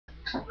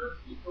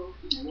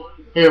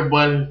Hey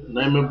everybody,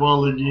 Nightmare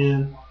Ball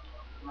again.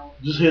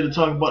 Just here to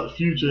talk about the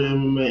future of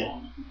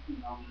MMA.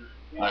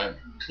 Alright,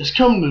 it's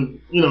coming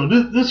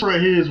to, this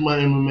right here is my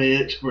MMA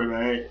expert,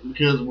 alright?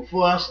 Because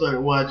before I started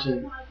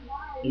watching,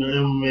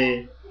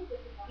 MMA,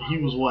 he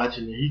was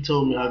watching it. He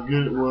told me how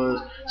good it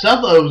was. So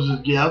I thought it was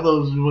just gay. I thought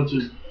it was just a bunch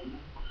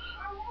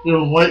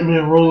of, white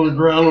men rolling the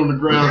ground on the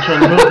ground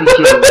trying to help each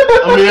other.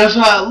 I mean, that's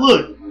how it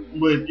looked,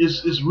 but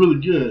it's really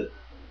good.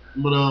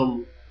 But,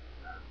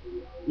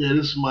 yeah,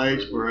 this is my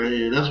expert right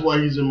here. That's why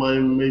he's in my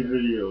MMA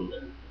videos.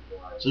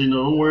 So,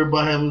 don't worry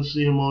about having to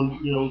see him on,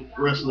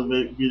 wrestling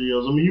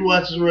videos. I mean, he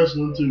watches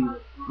wrestling too,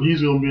 but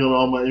he's going to be on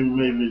all my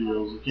MMA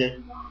videos, okay?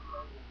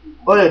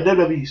 Oh, yeah,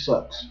 WWE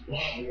sucks.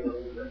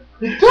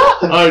 It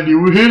does. Alright,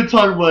 dude, we're here to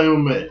talk about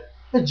MMA.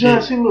 That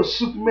John Cena little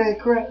Superman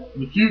crap.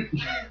 The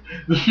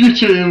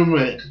future of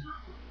MMA.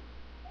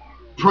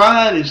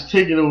 Pride is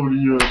taking over the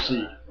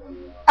UFC.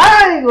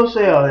 I ain't gonna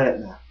say all that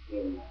now.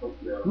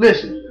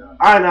 Listen,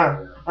 I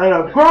know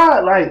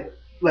Pride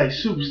like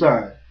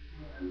superstar.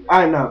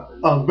 I know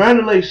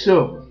Vanderlei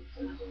Silva,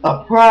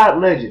 a Pride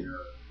legend.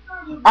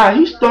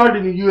 He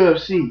started in the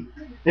UFC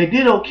and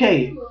did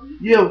okay.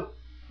 Yeah,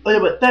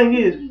 but thing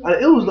is,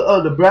 it was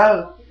the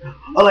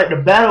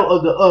battle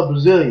of the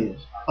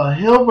Brazilians.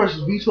 Hill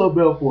versus Vitor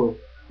Belfort.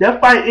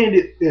 That fight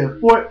ended in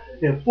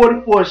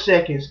 44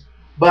 seconds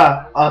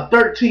by a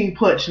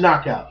 13-punch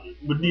knockout.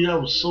 But dude, that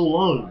was so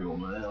long ago,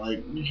 man.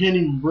 Like, you can't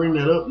even bring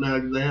that up now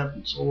because that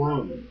happened so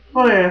long ago.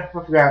 Oh yeah,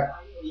 I forgot.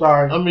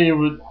 Sorry. I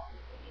mean,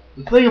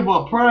 the thing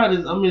about Pride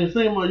is, the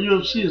thing about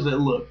UFC is that,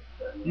 look,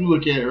 you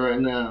look at it right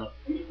now,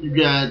 you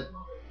got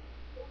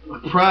a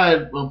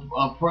Pride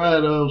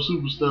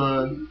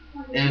superstar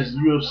as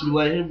UFC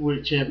light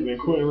heavyweight champion,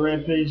 Quentin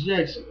Rampage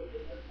Jackson.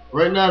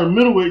 Right now, the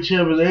middleweight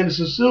champion is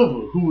Anderson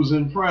Silva, who was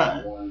in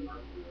Pride.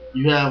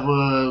 You have,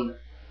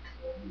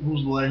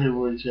 who's the light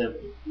heavyweight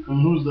champion?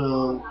 Who's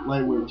the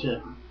lightweight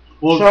champion?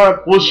 Well,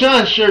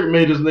 Sean Sherk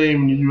made his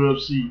name in the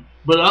UFC,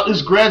 but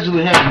it's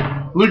gradually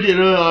happening. Look at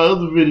our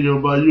other video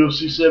about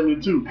UFC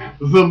 72.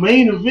 The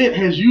main event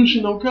has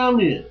Yushin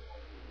Okami in.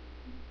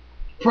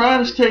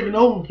 Pride is taking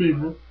over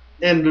people,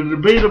 and the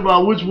debate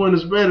about which one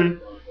is better,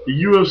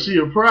 the UFC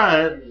or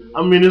Pride,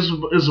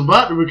 it's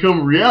about to become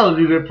a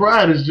reality that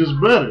Pride is just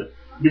better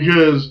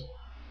because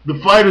the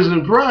fighters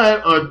in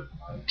Pride are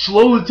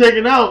slowly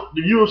taking out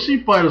the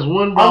UFC fighters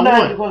one by one. I'm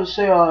not even going to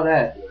say all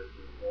that.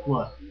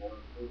 What?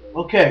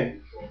 Okay,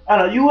 I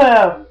know you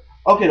have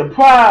the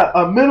Pride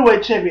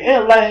middleweight champion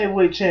and light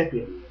heavyweight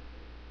champion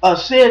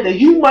said that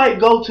you might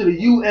go to the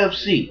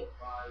UFC.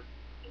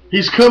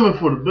 He's coming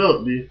for the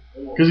belt, dude,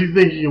 because he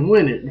thinks he can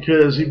win it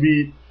because he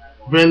beat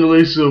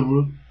Vanderlei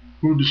Silva,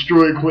 who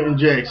destroyed Quentin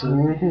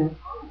Jackson,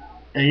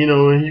 and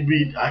and he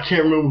beat, I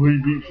can't remember who he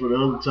beat for the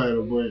other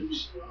title, but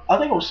I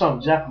think it was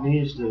some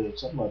Japanese dude,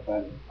 something like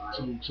that.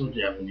 Some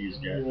Japanese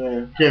guy.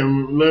 Yeah. Can't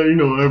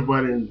remember.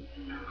 Everybody in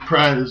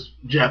Pride is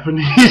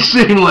Japanese,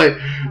 seem like,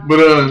 but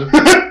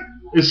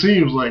it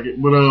seems like it.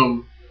 But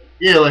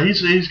yeah, like he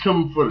said, he's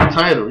coming for the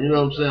title. You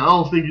know what I'm saying? I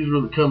don't think he's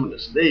really coming to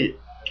stay.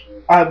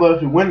 Alright, but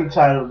if you win the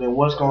title, then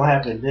what's gonna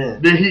happen then?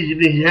 Then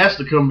he has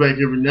to come back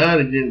every now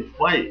and again to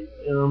fight.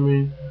 You know what I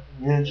mean?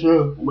 Yeah,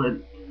 true. But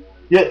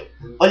yeah,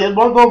 it's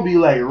gonna be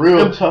like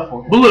real tough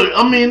on him. But look,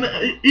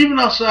 even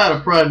outside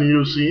of Pride in the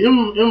UFC,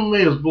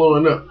 MMA is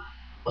blowing up.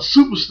 A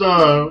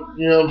superstar,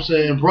 you know what I'm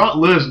saying, Brock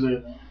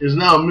Lesnar is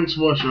now a mixed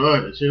martial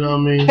artist, you know what I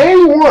mean?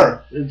 K1.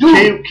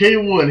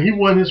 K1, he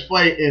won his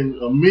fight in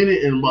a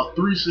minute and about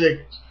 3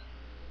 seconds.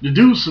 The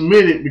dude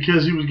submitted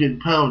because he was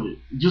getting pounded.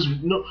 Just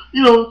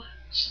just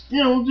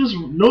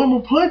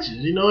normal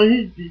punches, he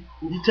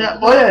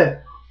tapped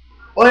out.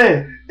 Oh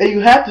yeah, and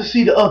you have to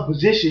see the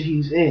position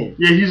he's in.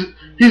 Yeah,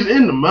 he's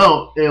in the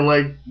mount, and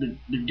like the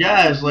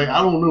guy's like,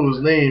 I don't know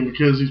his name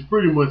because he's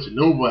pretty much a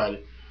nobody.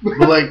 But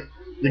like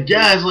the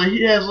guy's like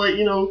he has Brock.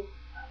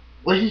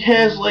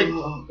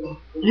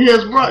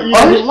 He's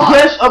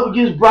pressed up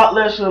against Brock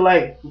Lesnar,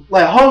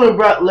 like holding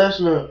Brock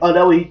Lesnar.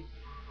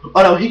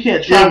 He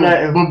can't try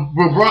that.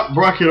 But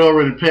Brock had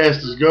already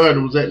passed his guard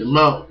and was at the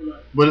mount.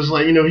 But it's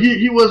like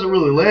he wasn't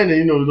really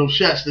landing those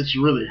shots that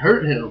you really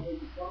hurt him.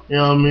 You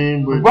know what I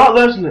mean? But Brock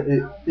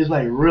Lesnar is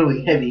like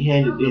really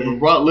heavy-handed. Yeah, but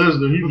Brock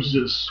Lesnar, he was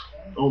just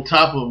on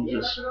top of him,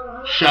 just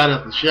shot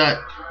after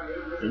shot.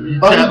 And he's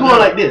going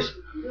like this.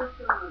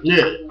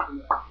 Yeah,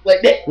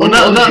 like that. Well,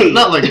 not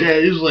like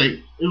that. It was like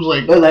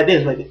like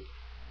this, like that.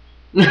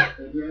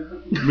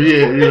 But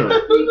yeah,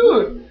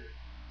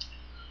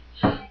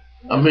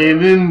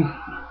 then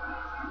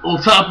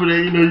on top of that,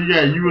 you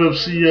got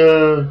UFC.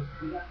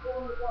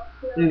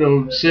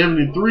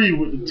 73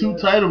 with the 2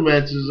 title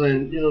matches,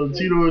 and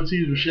Tito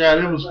Ortiz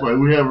Rashad Evans fight.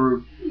 We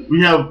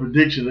have a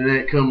prediction of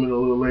that coming a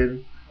little later.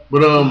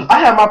 But I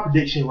have my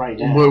prediction right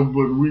now. But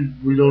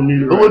we don't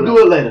need it. But we'll do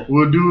it later.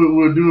 We'll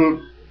do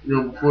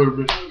it before the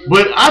bit.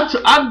 But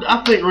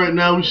I think right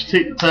now we should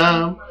take the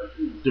time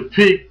to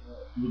pick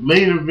the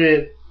main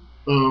event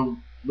of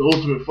the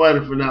Ultimate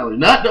Fighter finale.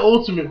 Not the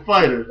Ultimate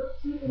Fighter,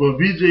 but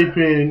BJ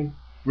Penn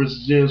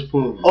versus James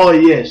Pulver. Oh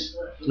yes.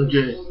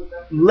 Okay.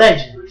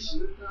 Legends.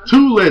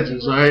 2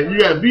 legends, alright? You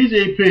got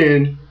BJ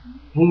Penn,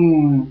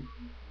 who,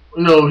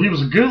 he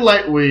was a good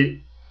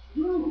lightweight,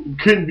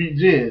 couldn't beat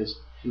Jens.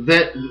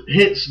 That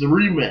hence the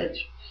rematch.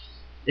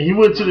 And he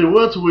went to the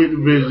welterweight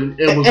division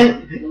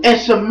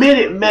and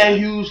submitted Matt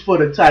Hughes for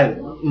the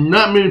title.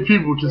 Not many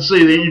people can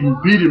say they even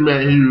beat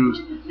Matt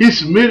Hughes. He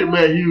submitted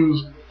Matt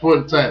Hughes for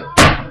the title.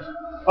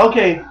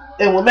 Okay,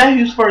 and when Matt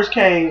Hughes first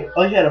came,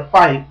 he had a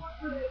fight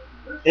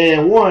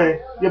and won.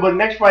 Yeah, but the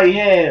next fight he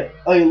had,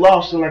 he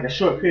lost in like a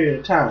short period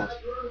of time.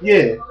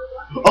 Yeah.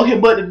 Okay,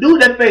 but the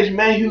dude that faced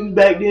Matt Hughes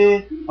back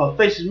then, or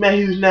faces Matt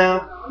Hughes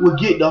now, will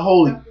get the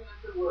holy.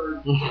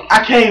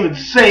 I can't even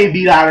say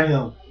beat out of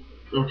him.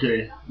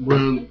 Okay,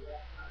 well,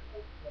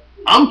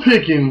 I'm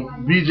picking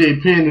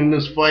BJ Penn in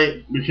this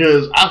fight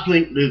because I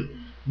think that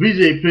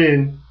BJ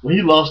Penn, when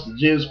he lost to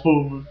Jens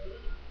Pulver,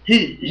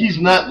 he's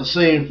not the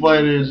same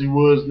fighter as he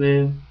was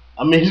then.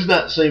 I mean, he's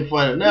not the same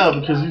fighter now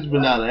because he's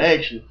been out of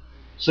action.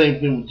 Same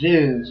thing with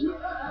Jens.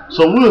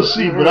 So we'll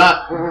see,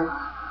 but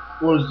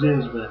where's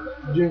Jens been?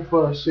 Jens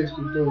fought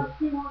 63.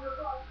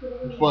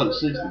 He fought at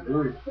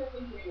 63.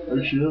 Are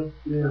you sure?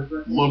 Yeah.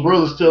 My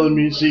brother's telling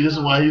me, see, this is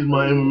why he's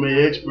my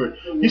MMA expert.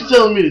 He's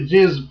telling me that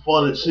Jens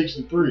fought at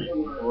 63 or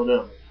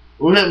whatever.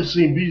 We haven't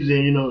seen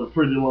BJ, in a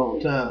pretty long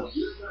time.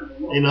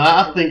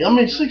 I think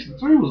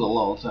 63 was a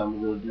long time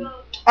ago, dude.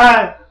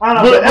 I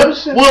know, but ever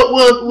since...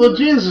 Well,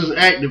 Jens is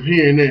active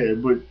here and there,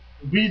 but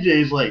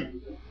BJ's like,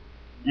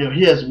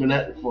 he hasn't been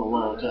active for a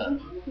long time.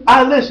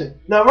 Listen,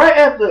 now right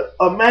after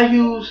Matt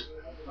Hughes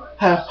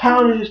had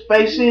pounded his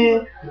face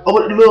in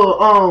over the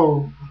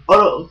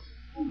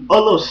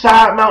little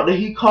side mount that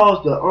he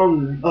calls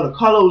the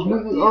Carlos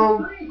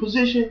Newton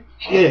position.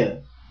 Yeah.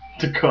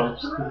 The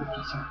Carlos.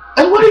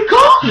 That's what he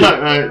calls it.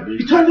 Right,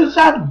 he turned to the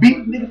side to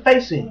beat the nigga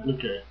face in.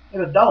 Okay.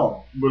 Like a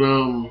dog. But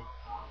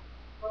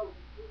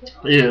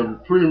yeah,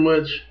 pretty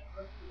much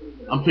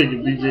I'm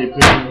picking BJ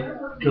Penn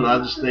because I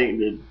just think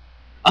that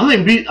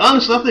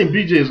honestly I think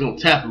BJ is gonna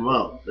tap him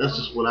out. That's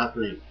just what I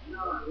think.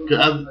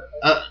 Cause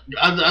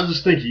I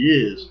just think he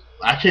is.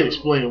 I can't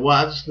explain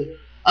why.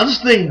 I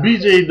just think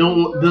BJ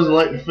doesn't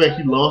like the fact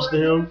he lost to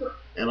him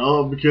at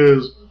all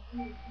because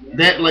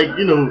that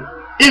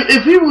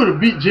if he would have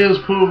beat Jens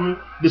Pulver,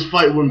 this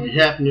fight wouldn't be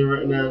happening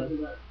right now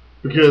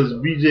because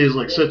BJ is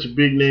like such a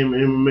big name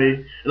in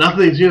MMA, and I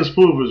think Jens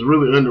Pulver is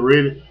really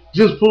underrated.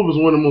 Jens Pulver is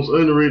one of the most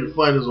underrated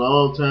fighters of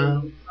all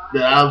time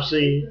that I've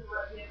seen.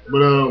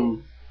 But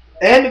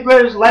and the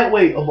greatest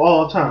lightweight of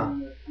all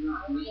time.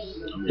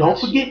 Don't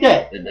forget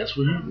that. And that's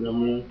what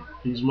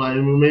he's my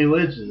MMA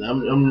legend.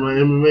 I'm my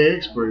MMA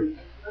expert.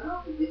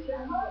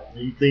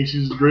 He thinks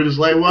he's the greatest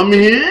lightweight.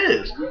 He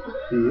is.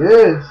 He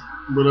is.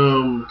 But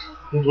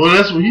well,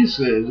 that's what he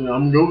says.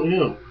 I'm going with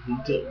him.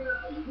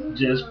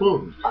 Jens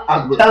Pulver.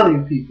 I'm telling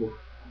you, people,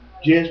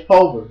 Jens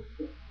Pulver.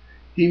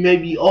 He may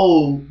be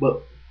old,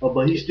 but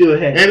he still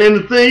has. And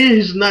the thing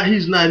is,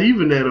 he's not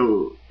even that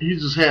old. He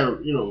just had a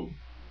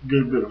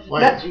good bit of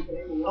fights.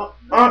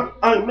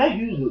 Matt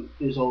Hughes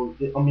is old.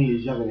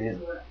 He's younger than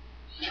him.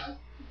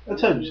 I'll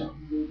tell you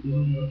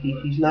something.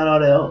 He's not all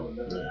that old.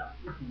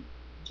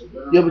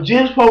 Yeah, but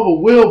Jens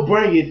Pulver will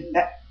bring it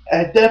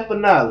at that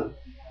finale.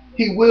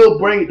 He will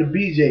bring it to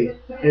BJ,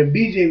 and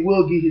BJ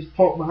will get his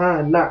punk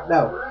behind knocked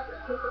out.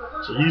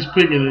 So he's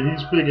picking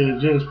a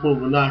Jens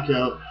Pulver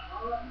knockout.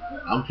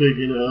 I'm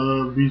picking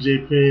a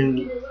BJ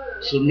Penn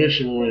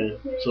submission win.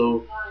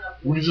 So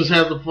we just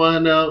have to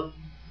find out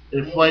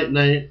at fight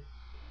night,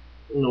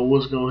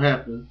 what's gonna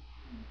happen.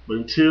 But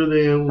until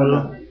then,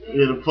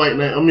 the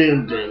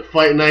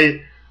fight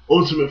night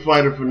Ultimate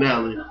Fighter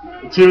finale.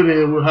 Until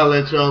then, we'll holler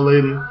at y'all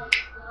later.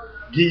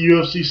 Get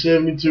UFC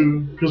 72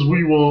 because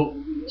we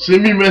won't.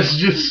 Send me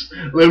messages.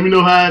 Let me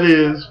know how it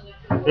is.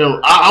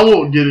 I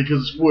won't get it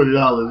because it's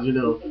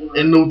 $40.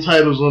 And no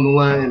titles on the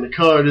line, and the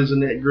card isn't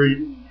that great,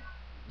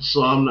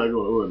 so I'm not gonna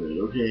order it.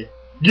 Okay.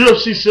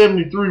 UFC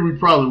 73, we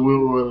probably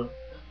will order.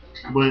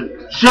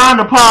 But Sean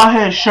the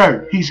Powerhead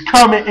shirt. He's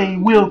coming and he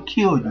will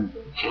kill you.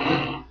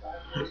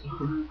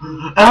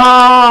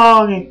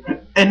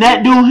 And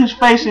that dude he's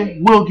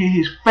facing will get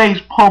his face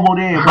pummeled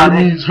in by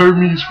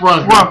Hermes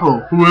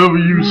Franco. Whoever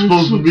you're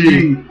supposed to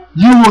be.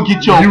 You will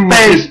get your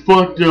face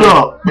fucked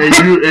up at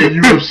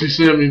UFC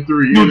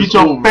 73. You'll get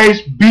your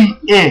face beat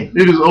in.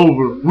 It is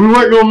over. We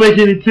weren't gonna make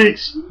any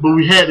picks, but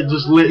we had to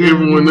just let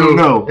everyone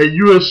know. At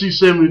UFC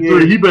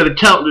 73, he better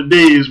count the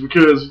days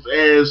because his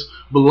ass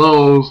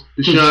belongs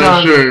to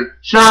Sean's shirt.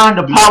 Sean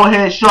the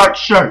Powerhead Shark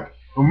shirt.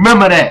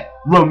 Remember that,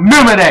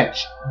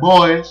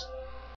 boys.